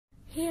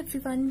Hey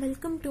everyone,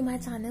 welcome to my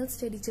channel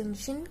Study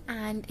Junction,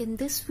 and in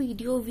this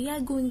video we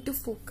are going to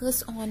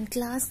focus on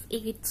class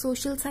 8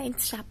 social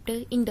science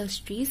chapter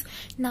industries.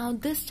 Now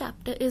this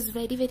chapter is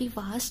very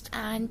vast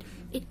and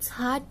it's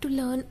hard to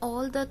learn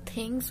all the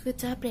things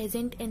which are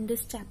present in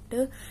this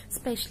chapter,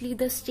 especially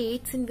the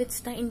states in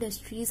which the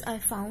industries are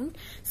found.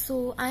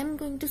 So I'm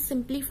going to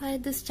simplify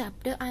this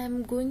chapter. I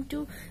am going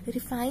to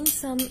refine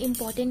some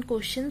important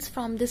questions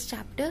from this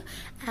chapter,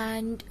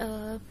 and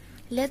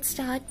let's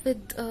start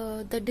with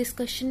the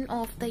discussion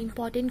of the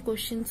important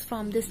questions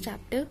from this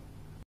chapter.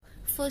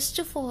 First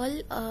of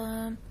all,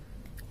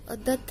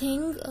 the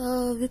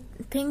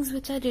things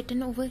which are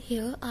written over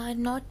here are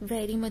not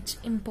very much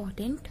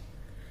important.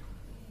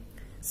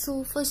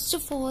 So first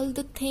of all,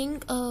 the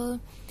thing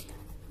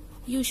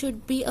you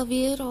should be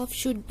aware of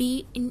should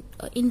be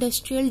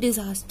industrial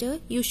disaster.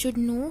 You should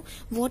know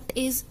what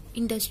is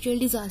industrial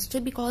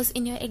disaster, because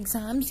in your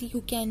exams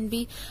you can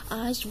be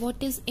asked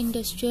what is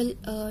industrial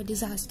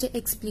disaster,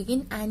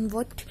 explain, and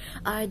what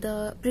are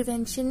the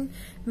prevention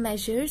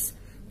measures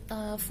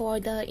for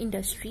the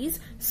industries.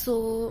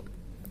 So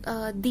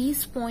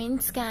these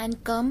points can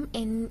come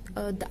in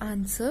the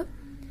answer.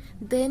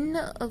 Then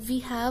we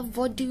have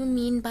what do you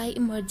mean by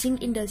emerging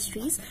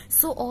industries.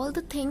 So all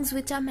the things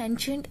which are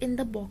mentioned in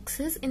the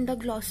boxes, in the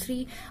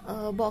glossary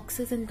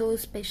boxes, and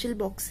those special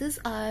boxes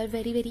are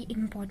very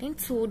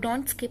important, so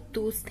don't skip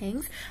those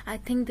things. I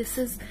think this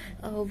is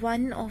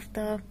one of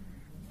the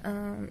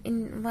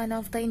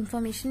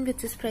information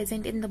which is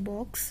present in the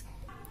box.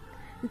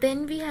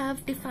 Then we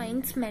have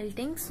define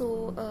smelting.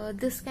 So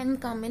this can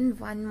come in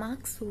 1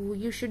 mark, so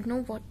you should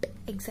know what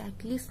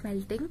exactly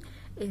smelting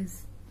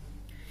is.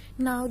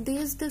 Now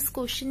there's this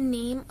question,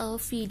 name a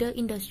feeder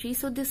industry.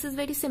 So this is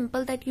very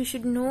simple, that you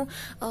should know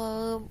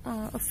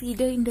a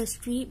feeder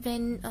industry.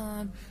 When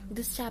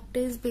this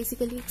chapter is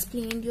basically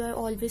explained, you are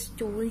always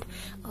told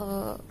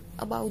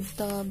about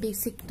the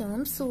basic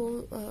terms.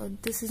 So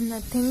this is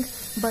nothing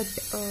but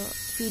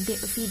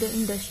feeder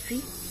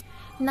industry.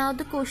 Now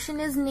the question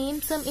is,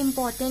 name some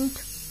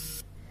important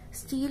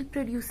steel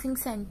producing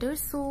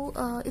centers. So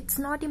it's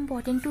not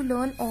important to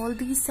learn all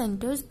these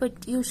centers, but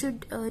you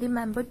should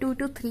remember 2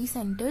 to 3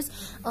 centers.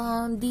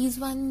 These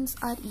ones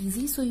are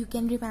easy, so you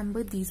can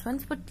remember these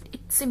ones, but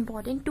it's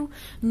important to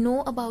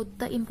know about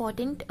the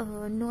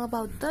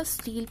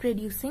steel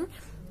producing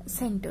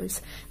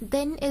centers.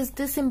 Then is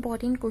this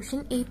important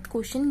question, 8th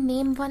question,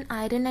 name one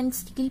iron and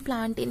steel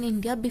plant in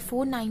India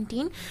before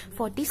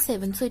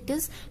 1947. So it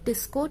is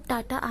TISCO,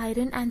 Tata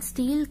Iron and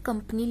Steel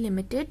Company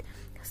Limited.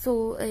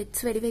 So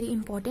it's very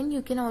important.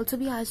 You can also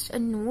be asked a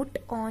note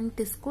on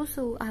TISCO,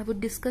 so I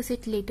would discuss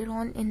it later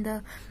on in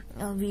the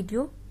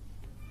video.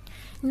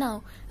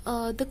 Now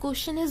the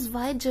question is,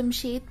 why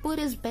Jamshedpur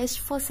is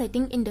best for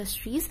setting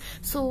industries.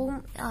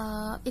 So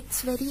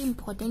it's very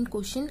important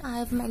question. I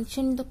have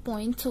mentioned the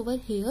points over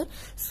here,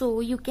 so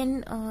you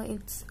can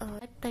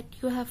that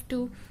you have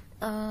to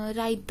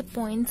write the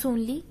points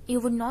only. You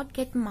would not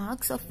get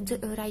marks of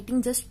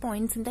writing just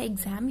points in the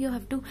exam. You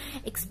have to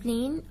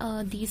explain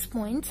these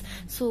points.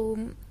 So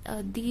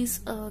these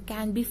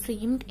can be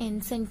framed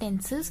in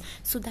sentences,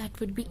 so that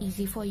would be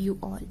easy for you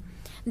all.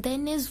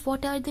 Then is,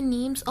 what are the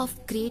names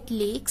of Great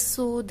Lakes.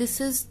 So this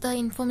is the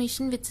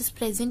information which is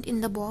present in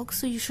the box,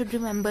 so you should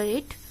remember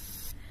it.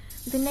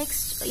 The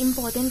next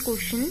important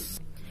question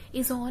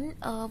is on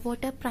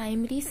what are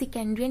primary,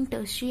 secondary and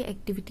tertiary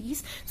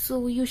activities.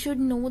 So you should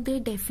know their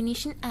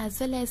definition as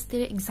well as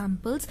their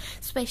examples.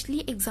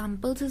 Especially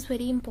examples are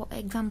very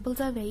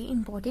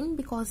important,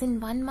 because in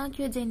 1 mark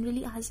you are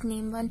generally asked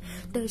name one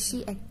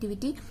tertiary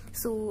activity,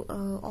 so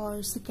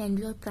or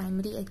secondary or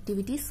primary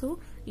activity. So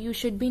you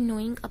should be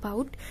knowing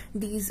about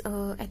these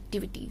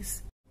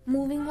activities.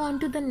 Moving on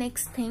to the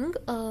next thing,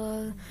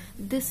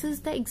 this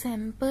is the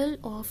example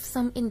of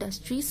some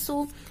industries.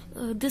 So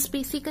this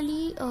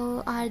basically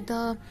are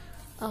the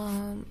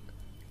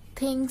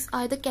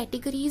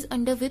categories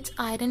under which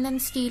iron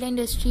and steel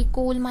industry,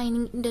 coal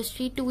mining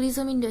industry,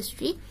 tourism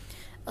industry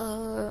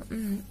are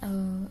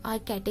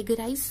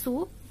categorized.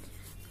 So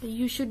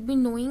you should be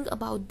knowing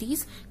about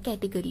these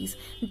categories.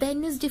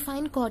 Then is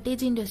define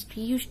cottage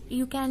industry.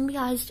 You can be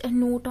asked a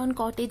note on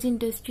cottage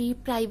industry,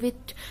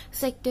 private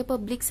sector,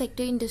 public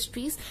sector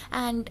industries,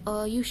 and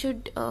you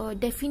should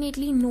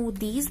definitely know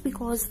these,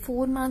 because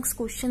 4 marks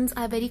questions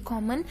are very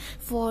common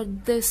for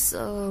this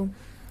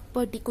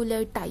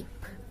particular type.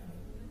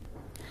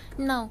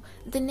 Now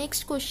the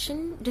next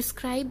question,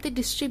 describe the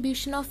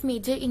distribution of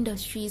major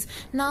industries.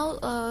 Now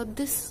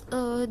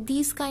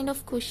these kind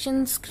of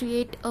questions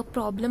create a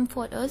problem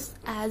for us,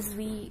 as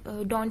we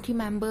don't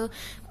remember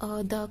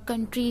the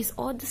countries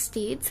or the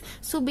states.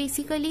 So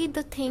basically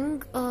the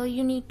thing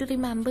you need to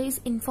remember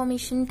is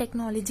information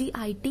technology,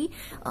 IT,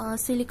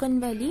 Silicon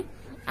Valley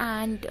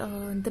and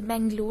the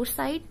Bangalore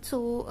side.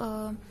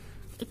 So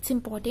it's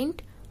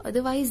important.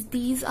 Otherwise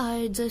these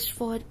are just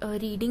for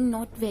reading,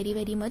 not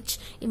very much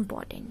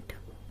important.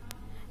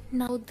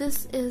 Now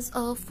this is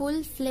a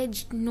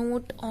full-fledged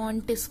note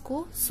on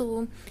TISCO.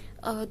 So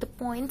the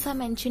points are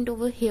mentioned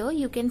over here,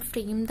 you can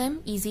frame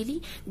them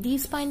easily.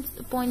 These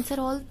points are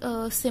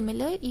all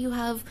similar. You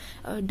have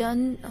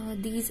done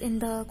these in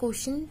the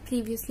question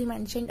previously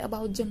mentioned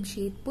about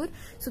Jamshedpur,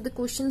 so the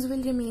questions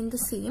will remain the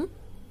same.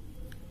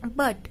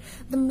 But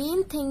the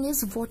main thing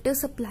is water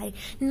supply.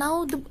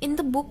 Now in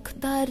the book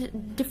the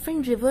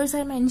different rivers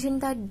are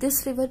mentioned, that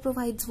this river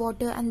provides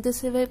water and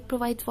this river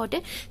provides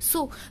water.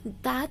 So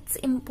that's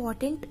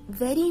important,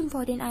 very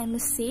important I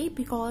must say,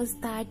 because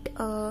that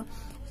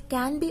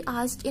can be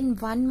asked in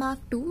 1 mark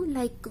too,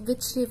 like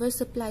which river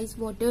supplies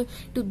water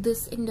to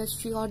this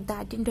industry or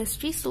that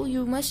industry. So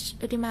you must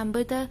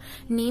remember the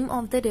name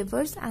of the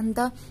rivers and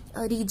the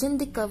region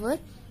they cover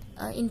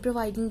in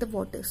providing the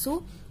water.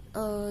 So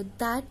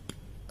that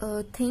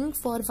thing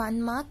for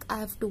 1 mark I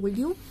have told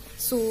you,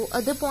 so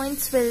other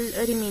points will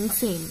remain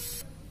same.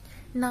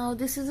 Now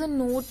this is a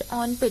note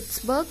on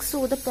Pittsburgh,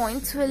 so the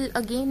points will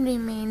again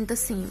remain the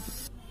same.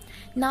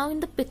 Now in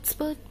the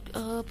Pittsburgh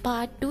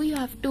part 2, you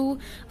have to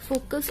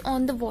focus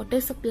on the water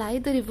supply,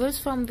 the rivers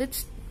from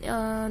which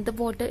the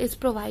water is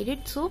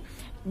provided. So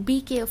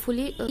be careful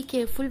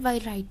while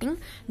writing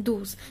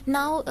those.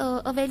 Now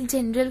a very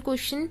general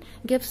question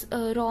gives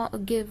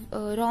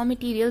raw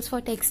materials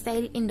for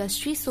textile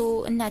industry.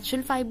 So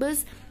natural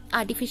fibers,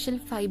 artificial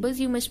fibers,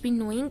 you must be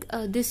knowing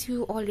this.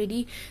 You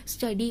already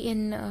study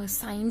in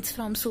science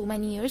from so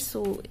many years,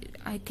 so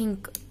I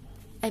think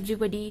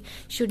everybody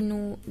should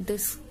know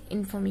this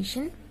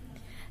information.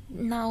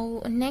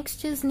 Now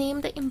next is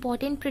name the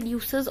important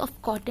producers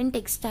of cotton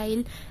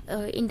textile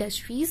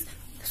industries.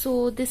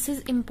 So this is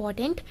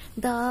important.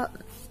 The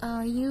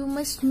you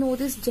must know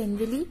this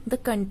generally, the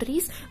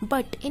countries,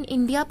 but in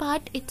India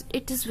part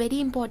it is very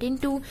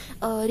important to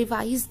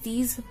revise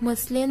these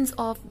muslins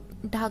of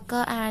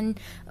Dhaka and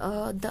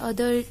the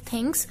other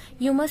things.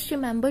 You must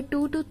remember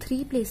 2 to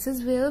 3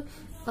 places where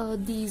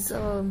these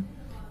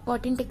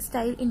cotton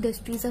textile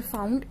industries are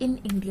found in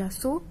India,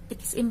 so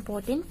it's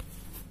important.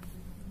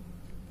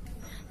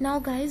 Now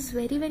guys,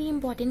 very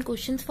important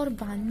questions for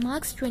 1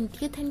 marks,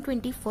 20th and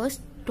 21st.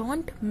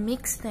 Don't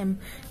mix them.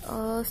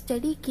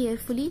 Study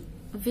carefully.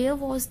 Where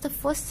was the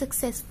first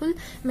successful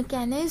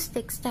mechanized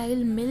textile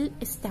mill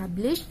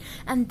established?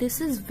 And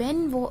this is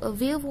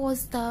where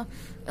was the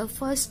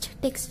first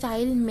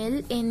textile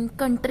mill in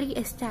country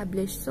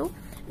established? So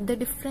the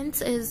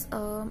difference is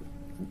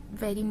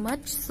very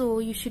much, so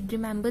you should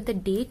remember the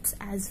dates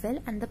as well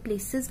and the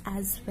places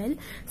as well.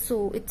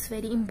 So it's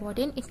very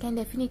important. It can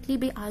definitely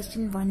be asked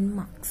in 1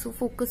 mark, so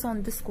focus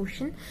on this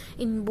question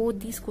in both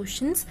these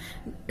questions.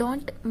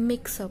 Don't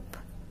mix up.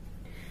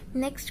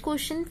 Next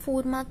question,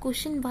 4 mark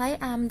question, why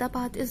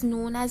Ahmedabad is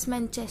known as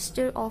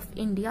Manchester of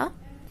India?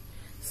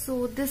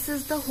 So this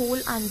is the whole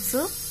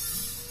answer.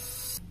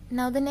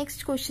 Now the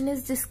next question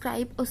is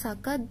describe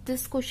Osaka.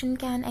 This question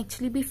can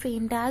actually be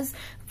framed as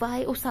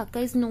why Osaka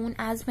is known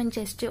as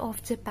Manchester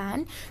of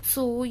Japan.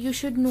 So you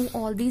should know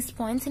all these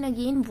points, and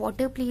again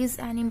water plays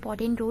an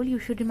important role. You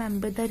should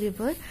remember the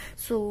river.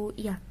 So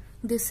yeah,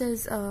 this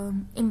is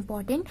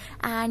important.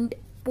 And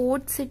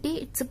port city,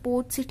 it's a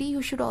port city,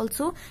 you should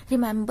also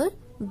remember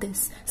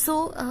this.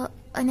 So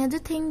another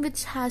thing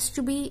which has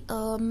to be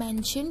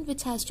mentioned,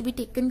 which has to be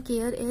taken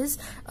care is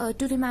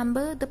to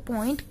remember the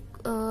point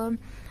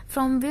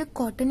from where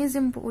cotton is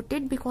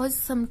imported, because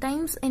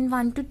sometimes in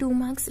 1 to 2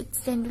 marks it's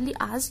generally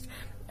asked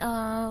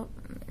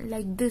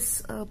like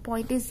this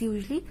point is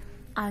usually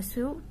asked,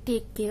 so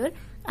take care.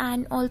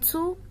 And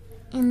also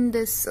in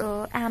this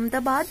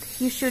Ahmedabad,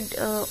 you should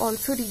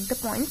also read the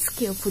points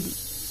carefully.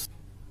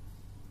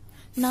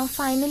 Now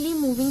finally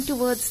moving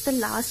towards the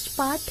last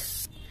part,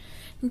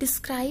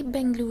 describe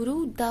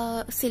Bengaluru,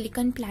 the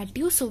Silicon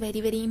Plateau. So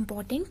very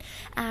important.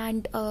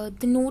 And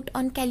the note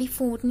on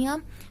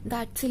California,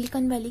 that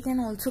Silicon Valley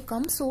can also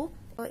come. So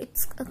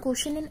it's a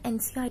question in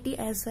NCERT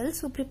as well,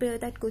 so prepare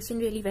that question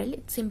really well,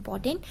 it's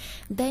important.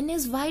 Then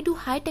is why do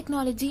high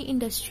technology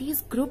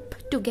industries group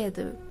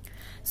together?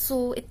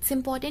 So it's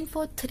important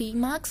for 3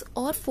 marks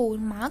or 4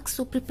 marks,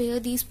 so prepare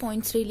these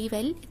points really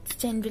well. It's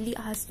generally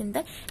asked in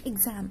the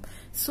exam.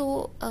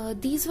 So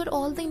these were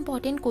all the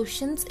important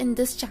questions in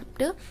this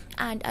chapter,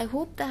 and I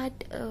hope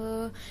that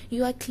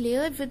you are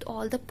clear with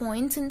all the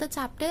points in the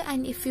chapter.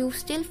 And if you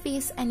still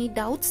face any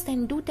doubts,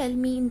 then do tell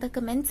me in the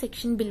comment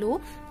section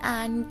below,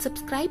 and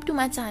subscribe to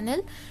my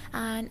channel,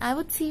 and I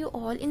would see you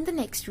all in the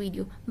next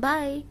video.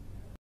 Bye.